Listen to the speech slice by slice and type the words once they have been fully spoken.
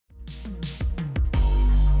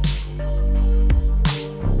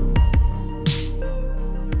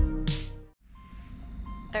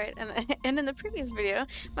And in the previous video,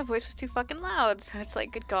 my voice was too fucking loud, so it's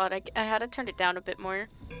like, good god, I had to turn it down a bit more.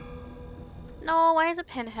 No, why is it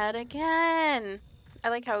Pinhead again? I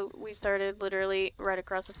like how we started literally right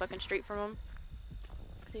across the fucking street from him.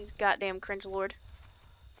 Because he's goddamn cringe lord.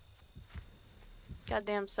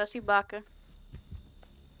 Goddamn sussy baka.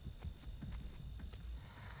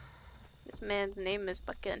 This man's name is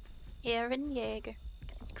fucking Aaron Yeager.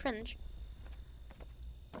 Because he's cringe.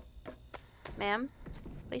 Ma'am,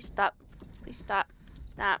 please stop. Please stop.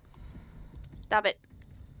 Stop. Stop it.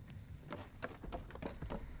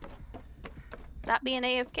 Stop being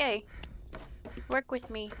AFK. Work with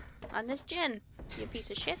me on this gin, you piece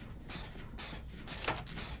of shit.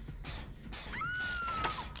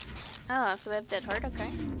 Oh, so they have dead heart, okay.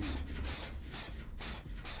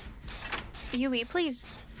 Yui, please.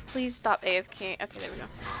 Please stop AFK. Okay, there we go.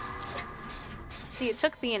 See, it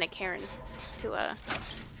took being a Karen to,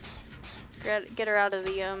 get her out of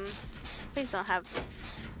the, please don't have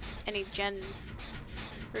any gen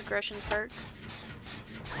regression perk.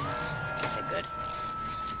 Okay, good.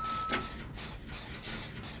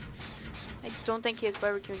 I don't think he has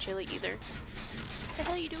barbecue and chili either. What the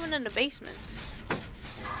hell are you doing in the basement?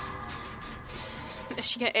 Is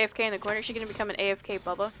she gonna AFK in the corner? Is she gonna become an AFK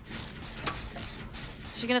Bubba?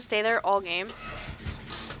 She's gonna stay there all game.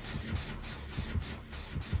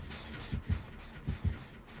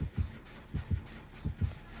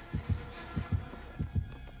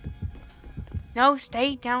 No,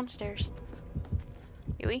 stay downstairs.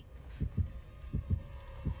 Yui?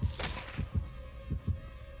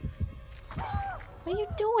 What are you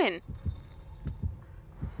doing?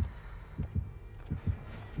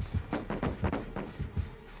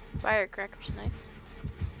 Firecrackers knife.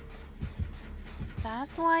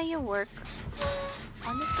 That's why you work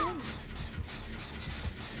on the gym.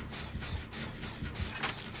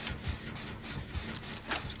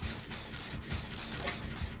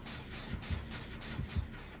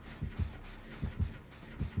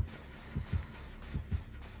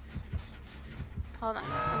 Hold on.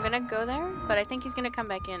 I'm gonna go there, but I think he's gonna come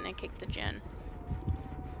back in and kick the gen.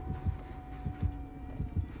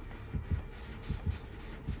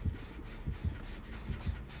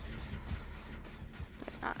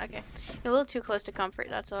 It's not. Okay. You're a little too close to comfort.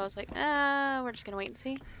 That's why I was like, we're just gonna wait and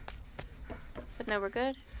see. But no, we're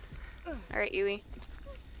good. Alright, Yui.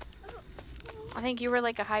 I think you were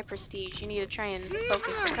like a high prestige. You need to try and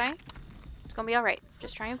focus, okay? It's gonna be alright.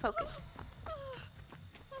 Just try and focus.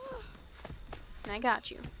 I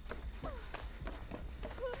got you.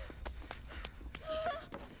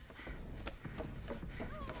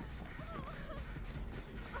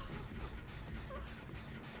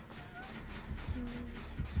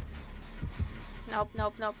 Nope,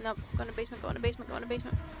 nope, nope, nope. Go in the basement, go in the basement, go in the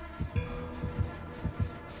basement.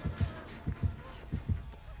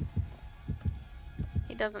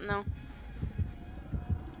 He doesn't know.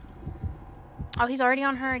 Oh, he's already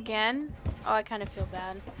on her again? Oh, I kind of feel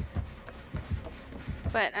bad.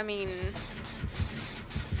 But I mean,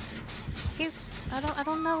 she keeps. I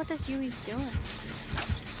don't know what this Yui's doing.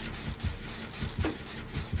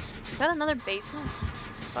 Is that another basement?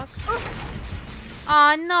 Fuck.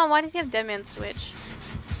 Aw, no. Why does he have Deadman Switch?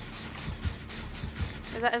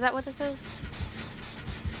 Is that what this is?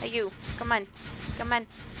 Hey, you. Come on. Come on.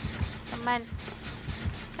 Come on.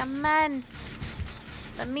 Come on.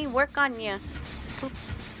 Let me work on you. Poop.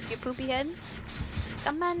 You poopy head.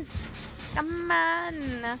 Come on. Come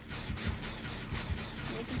on! I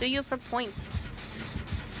need to do you for points.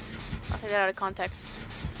 I'll take that out of context.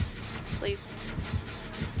 Please.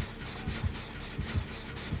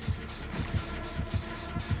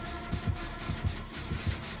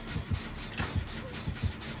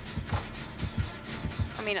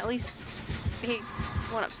 I mean, at least he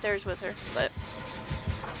went upstairs with her, but...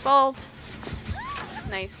 Vault!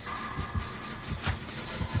 Nice.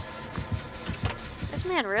 This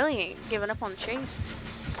man really ain't giving up on the chase.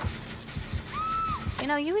 You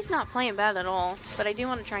know, Yui's not playing bad at all, but I do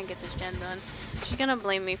want to try and get this gen done. She's gonna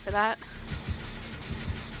blame me for that.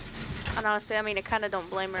 And honestly, I mean, I kind of don't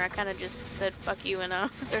blame her. I kind of just said, fuck you, and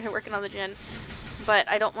started working on the gen. But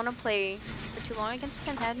I don't want to play for too long against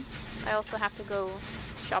Pinhead. I also have to go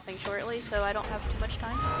shopping shortly, so I don't have too much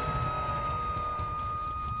time.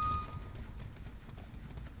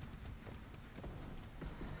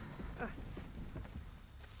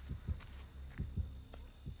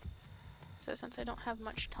 So since I don't have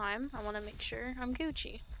much time, I want to make sure I'm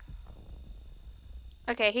Gucci.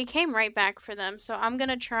 Okay, he came right back for them, so I'm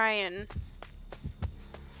gonna try and...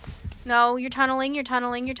 No, you're tunneling, you're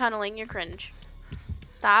tunneling, you're tunneling, you're cringe.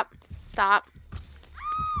 Stop. Stop.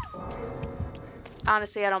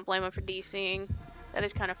 Honestly, I don't blame him for DCing. That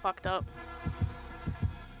is kind of fucked up.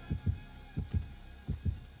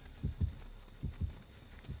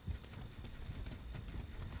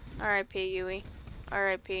 R.I.P. Yui.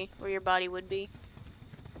 R.I.P. Where your body would be.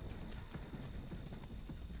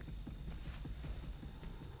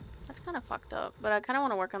 That's kind of fucked up, but I kind of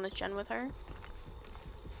want to work on this gen with her.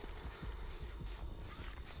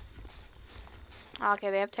 Okay,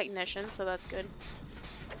 they have technicians, so that's good.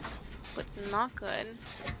 What's not good...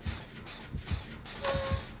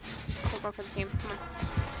 Take one for the team. Come on.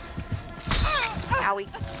 Owie.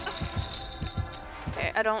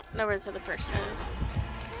 Okay, I don't know where this other person is.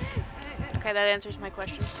 Okay, that answers my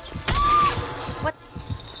question. What?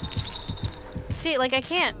 See, like, I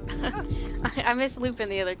can't. I miss looping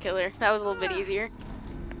the other killer. That was a little bit easier.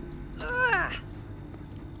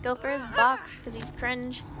 Go for his box, because he's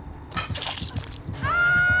cringe.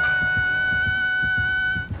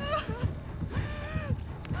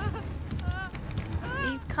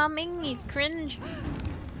 He's coming, he's cringe.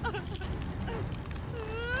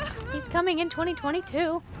 He's coming in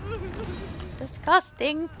 2022.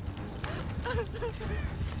 Disgusting.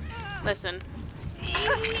 Listen.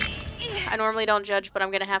 I normally don't judge, but I'm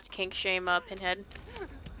gonna have to kink shame Pinhead.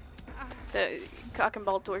 The cock and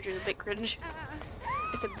ball torture is a bit cringe.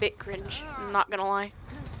 It's a bit cringe, I'm not gonna lie.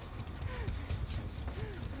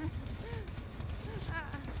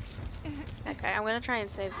 Okay, I'm gonna try and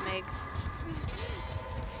save Meg.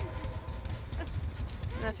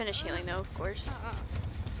 I'm gonna finish healing though, of course.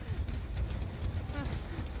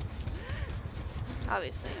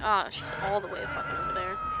 Obviously. Oh, she's all the way fucking over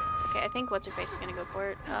there. Okay, I think what's-her-face is gonna go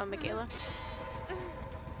for it. Michaela.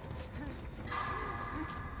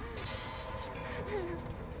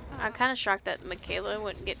 I'm kinda shocked that Michaela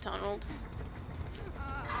wouldn't get tunneled.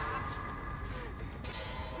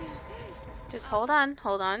 Just hold on,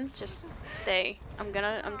 just stay.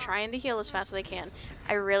 I'm trying to heal as fast as I can.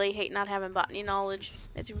 I really hate not having botany knowledge.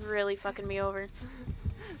 It's really fucking me over.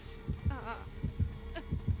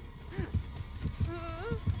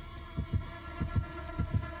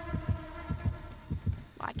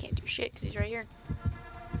 Well, I can't do shit because he's right here.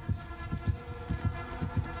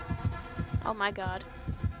 Oh my god.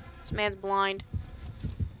 This man's blind.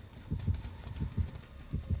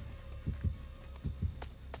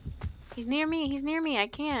 He's near me, I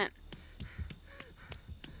can't.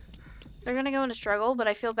 They're gonna go into struggle, but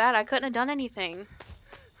I feel bad. I couldn't have done anything.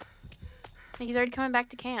 He's already coming back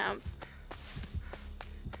to camp.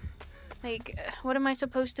 Like, what am I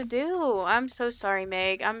supposed to do? I'm so sorry,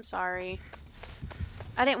 Meg. I'm sorry.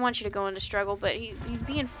 I didn't want you to go into struggle, but he's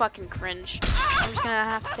being fucking cringe. I'm just gonna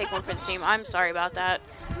have to take one for the team. I'm sorry about that.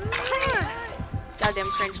 Goddamn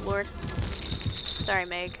cringe lord. Sorry,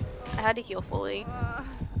 Meg. I had to heal fully.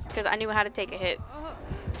 Because I knew how to take a hit.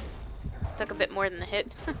 Took a bit more than a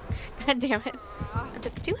hit. God damn it. I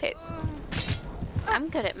took 2 hits. I'm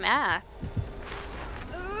good at math.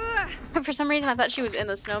 For some reason I thought she was in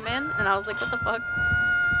the snowman, and I was like, what the fuck?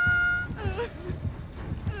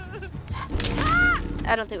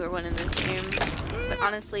 I don't think we're winning this game. But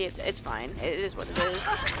honestly, it's fine. It is what it is.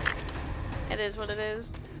 It is what it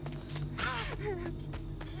is.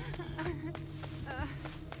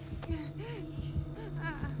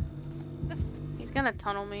 He's gonna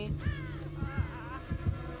tunnel me.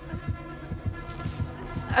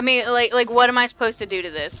 I mean, like, what am I supposed to do to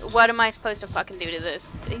this? What am I supposed to fucking do to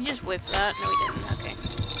this? Did he just whiff that? No, he didn't.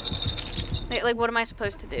 Okay. Like, what am I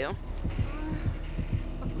supposed to do?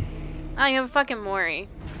 Oh, you have a fucking Mori.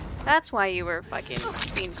 That's why you were fucking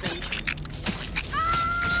being cringe.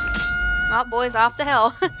 Oh, boys, off to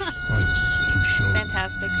hell.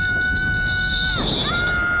 Fantastic.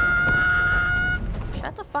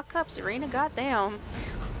 Shut the fuck up, Serena. Goddamn.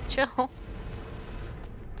 Chill.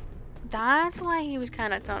 That's why he was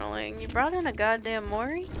kind of tunneling. You brought in a goddamn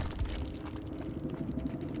Mori?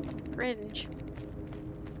 Cringe.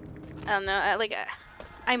 I don't know.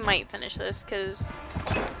 I might finish this, because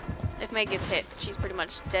if Meg gets hit, she's pretty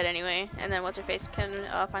much dead anyway. And then what's-her-face can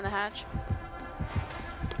find the hatch.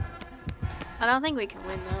 I don't think we can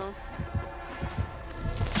win, though.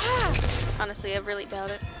 Honestly, I really doubt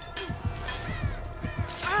it.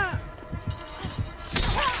 Oh,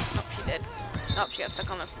 she did. Oh, she got stuck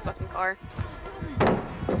on the fucking car.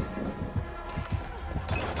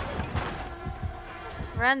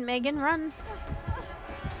 Run, Megan, run!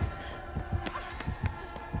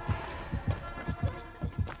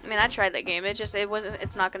 I mean, I tried that game.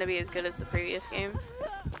 It's not gonna be as good as the previous game.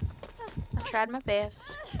 I tried my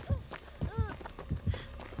best.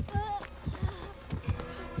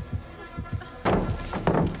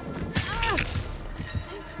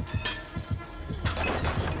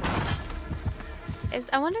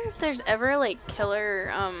 I wonder if there's ever like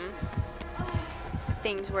killer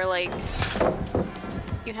things where like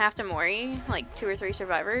you have to mori like 2 or 3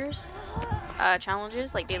 survivors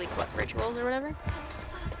challenges, like daily rituals or whatever.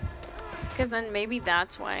 Because then maybe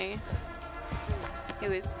that's why it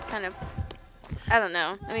was kind of, I don't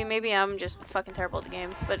know. I mean, maybe I'm just fucking terrible at the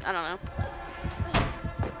game, but I don't know.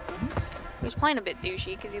 He was playing a bit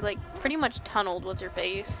douchey because he like pretty much tunneled what's her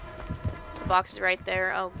face. The box is right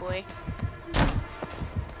there. Oh boy.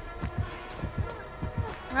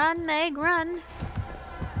 Run, Meg, run.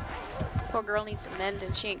 Poor girl needs to mend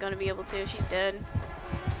and she ain't gonna be able to. She's dead.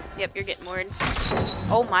 Yep, you're getting moored.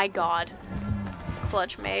 Oh my god.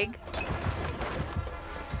 Clutch Meg.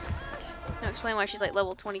 Now explain why she's like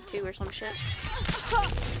level 22 or some shit.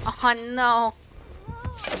 Oh no.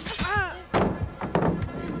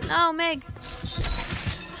 No, Meg.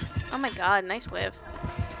 Oh my god, nice whiff.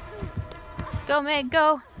 Go, Meg,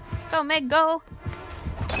 go. Go, Meg, go.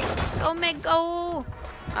 Go, Meg, go.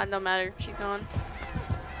 Ah, no matter. She's gone.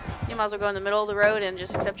 You might as well go in the middle of the road and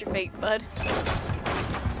just accept your fate, bud.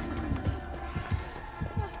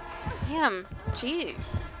 Damn. Gee.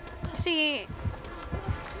 See,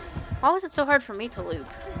 why was it so hard for me to loop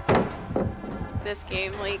this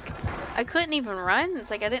game? Like, I couldn't even run.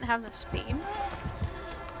 It's like I didn't have the speed.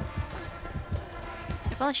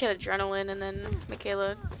 If only she had adrenaline and then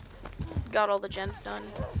Michaela got all the gens done.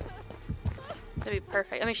 That'd be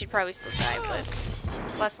perfect. I mean, she'd probably still die,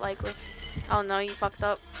 but less likely. Oh no, you fucked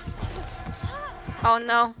up. Oh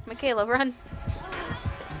no, Michaela, run.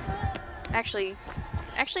 Actually,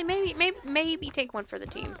 maybe take one for the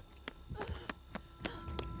team.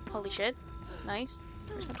 Holy shit. Nice.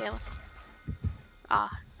 Where's Michaela?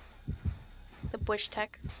 Ah. The Bush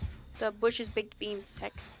Tech. The Bush's Baked Beans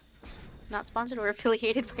Tech. Not sponsored or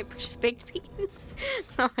affiliated by Bush's Baked Beans.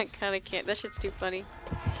 Oh my god, I can't. That shit's too funny.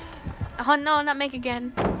 Oh no, not Meg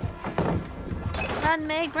again. Run,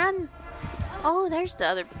 Meg, run. Oh, there's the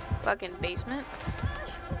other fucking basement.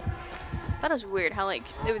 Thought it was weird how like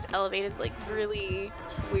it was elevated like really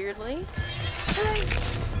weirdly.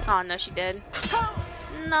 Oh no, she did.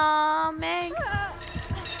 No, Meg.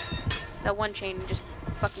 That one chain just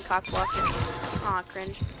fucking cock-blocked her. Aw,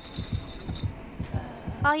 cringe.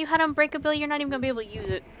 Oh, you had Unbreakability, you're not even gonna be able to use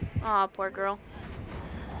it. Aw, poor girl.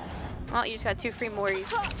 Well, you just got 2 free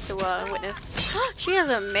Moris to witness. She has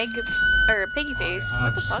a Meg or a piggy face.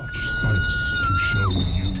 What the fuck?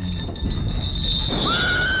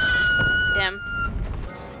 Damn.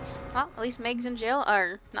 Well, at least Meg's in jail.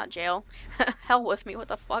 Or, not jail. Hell with me. What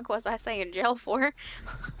the fuck was I saying jail for?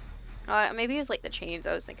 Maybe it was like the chains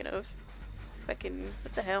I was thinking of. Fucking,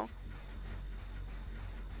 what the hell?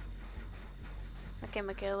 Okay,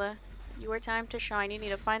 Michaela. Your time to shine. You need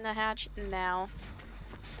to find the hatch now.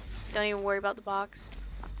 Don't even worry about the box.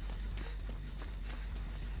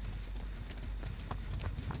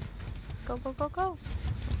 Go, go, go, go.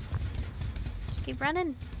 Just keep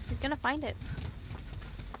running. He's gonna find it.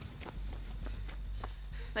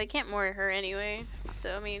 But I can't moor her anyway.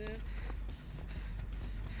 So, I mean...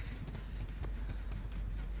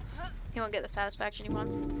 he won't get the satisfaction he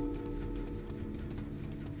wants.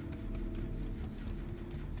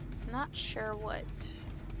 Not sure what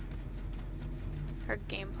her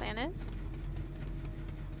game plan is.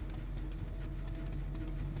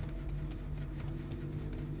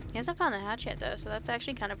 He hasn't found the hatch yet though, so that's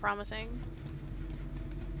actually kind of promising.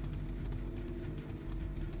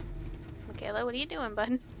 Michaela, what are you doing,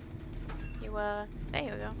 bud? You, there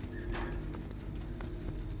you go.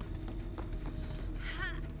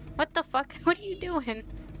 What the fuck? What are you doing?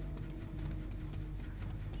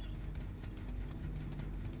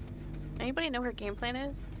 Anybody know what her game plan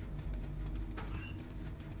is?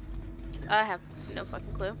 I have no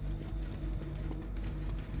fucking clue.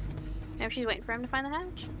 Maybe she's waiting for him to find the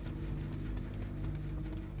hatch.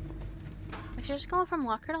 She's just going from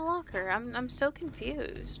locker to locker. I'm so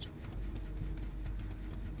confused.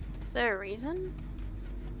 Is there a reason?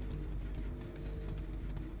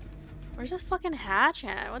 Where's this fucking hatch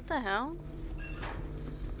at? What the hell?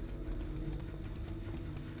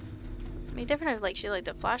 I mean, different if like she like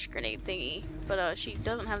the flash grenade thingy, but she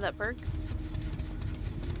doesn't have that perk.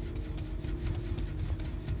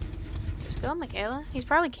 Just go, Michaela. He's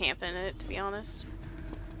probably camping it, to be honest.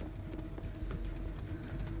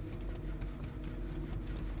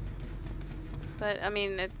 But I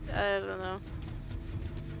mean, it's I don't know.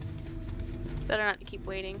 Better not to keep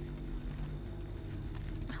waiting.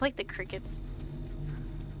 I like the crickets.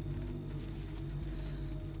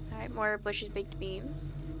 Alright, more Bush's Baked Beans.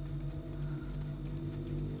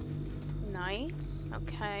 Nice.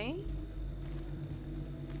 Okay.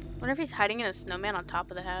 Wonder if he's hiding in a snowman on top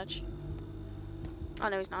of the hatch. Oh,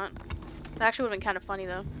 no, he's not. That actually would have been kind of funny,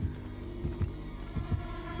 though.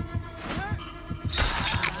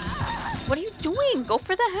 What are you doing? Go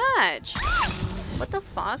for the hatch. What the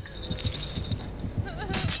fuck?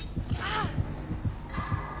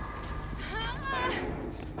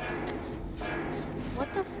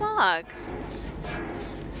 What the fuck?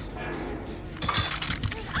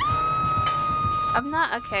 I'm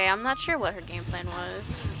not sure what her game plan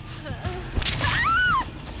was.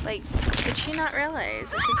 Like, did she not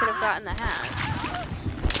realize that she could have gotten the hat?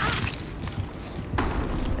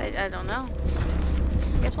 I don't know.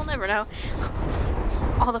 I guess we'll never know.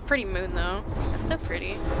 Oh, the pretty moon, though. That's so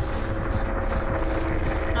pretty.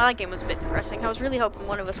 Oh, that game was a bit depressing. I was really hoping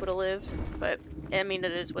one of us would have lived, but, I mean,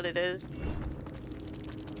 it is what it is.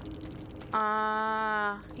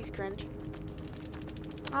 He's cringe.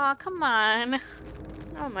 Aw, come on.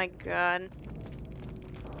 Oh my god.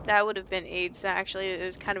 That would have been AIDS, actually. It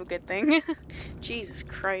was kind of a good thing. Jesus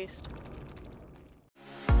Christ.